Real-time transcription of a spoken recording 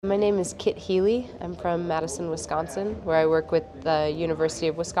My name is Kitt Healy. I'm from Madison, Wisconsin, where I work with the University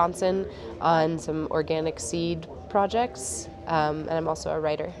of Wisconsin on some organic seed projects, and I'm also a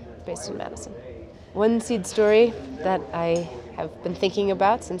writer based in Madison. One seed story that I have been thinking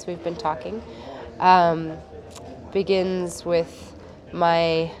about since we've been talking begins with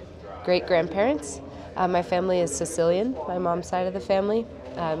my great-grandparents. My family is Sicilian, my mom's side of the family.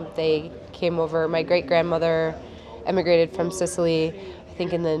 They came over, my great-grandmother emigrated from Sicily, I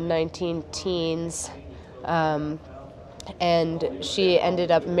think in the 19-teens, and she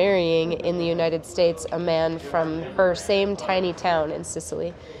ended up marrying in the United States a man from her same tiny town in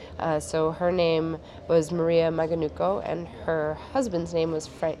Sicily. So her name was Maria Maganuco, and her husband's name was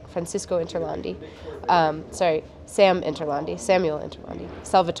Francisco Interlandi. Samuel Interlandi.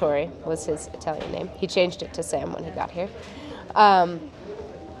 Salvatore was his Italian name. He changed it to Sam when he got here.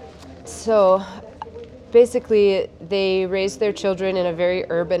 So basically, they raised their children in a very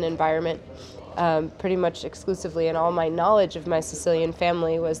urban environment, pretty much exclusively, and all my knowledge of my Sicilian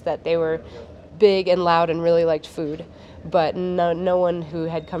family was that they were big and loud and really liked food, but no one who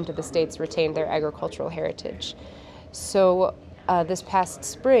had come to the States retained their agricultural heritage. So this past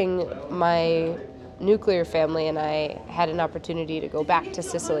spring, my nuclear family and I had an opportunity to go back to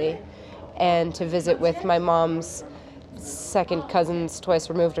Sicily and to visit with my mom's second cousins, twice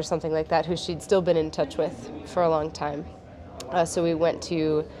removed or something like that, who she'd still been in touch with for a long time. So we went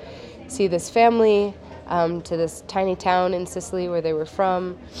to see this family, to this tiny town in Sicily where they were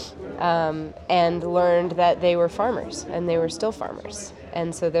from, and learned that they were farmers, and they were still farmers.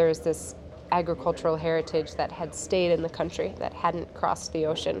 And so there was this agricultural heritage that had stayed in the country, that hadn't crossed the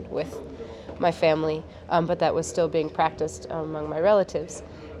ocean with my family, but that was still being practiced among my relatives.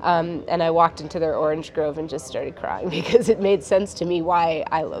 And I walked into their orange grove and just started crying because it made sense to me why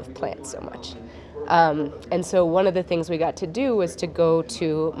I love plants so much. And so one of the things we got to do was to go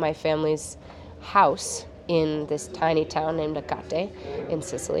to my family's house in this tiny town named Acate in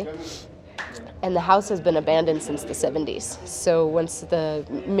Sicily. And the house has been abandoned since the 70s. So once the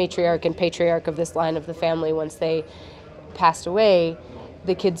matriarch and patriarch of this line of the family, once they passed away,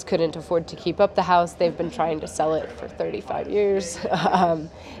 the kids couldn't afford to keep up the house. They've been trying to sell it for 35 years,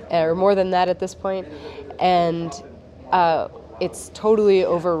 or more than that at this point. And it's totally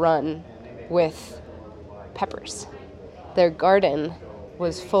overrun with peppers. Their garden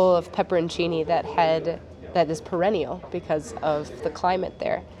was full of pepperoncini that is perennial because of the climate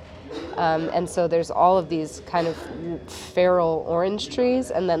there. And so there's all of these kind of feral orange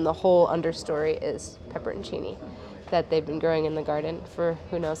trees, and then the whole understory is pepperoncini that they've been growing in the garden for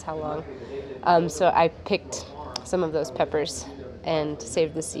who knows how long. So I picked some of those peppers and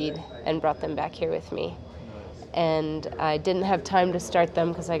saved the seed and brought them back here with me. And I didn't have time to start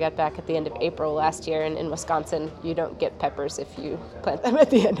them because I got back at the end of April last year, and in Wisconsin you don't get peppers if you plant them at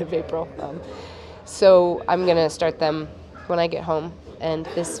the end of April. So I'm going to start them when I get home, and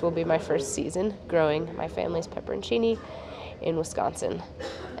this will be my first season growing my family's pepperoncini in Wisconsin,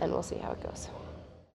 and we'll see how it goes.